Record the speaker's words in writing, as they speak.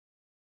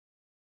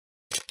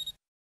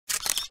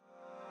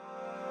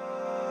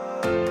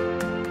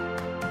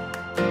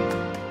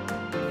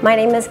My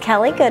name is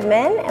Kelly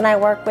Goodman and I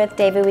work with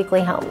David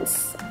Weekley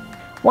Homes.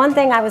 One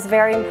thing I was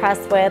very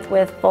impressed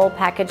with Full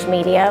Package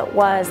Media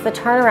was the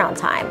turnaround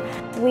time.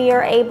 We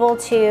are able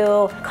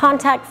to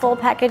contact Full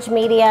Package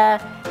Media,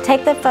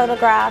 take the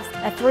photographs,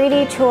 a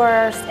 3D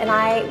tours,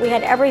 and we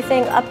had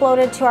everything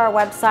uploaded to our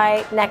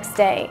website next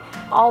day.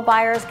 All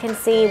buyers can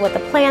see what the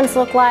plans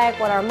look like,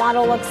 what our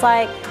model looks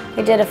like.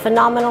 They did a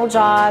phenomenal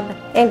job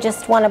in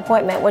just one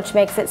appointment, which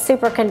makes it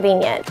super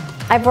convenient.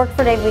 I've worked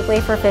for Dave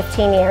Weekley for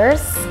 15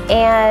 years,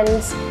 and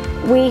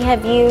we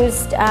have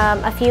used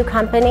a few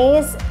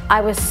companies.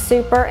 I was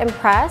super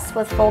impressed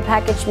with Full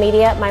Package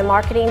Media. My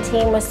marketing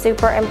team was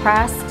super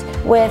impressed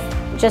with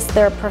just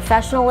their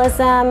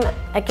professionalism.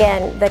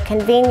 Again, the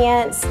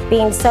convenience,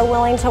 being so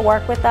willing to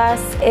work with us.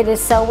 It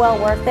is so well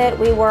worth it.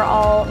 We were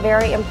all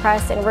very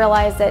impressed and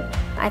realized that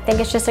I think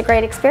it's just a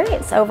great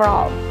experience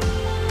overall.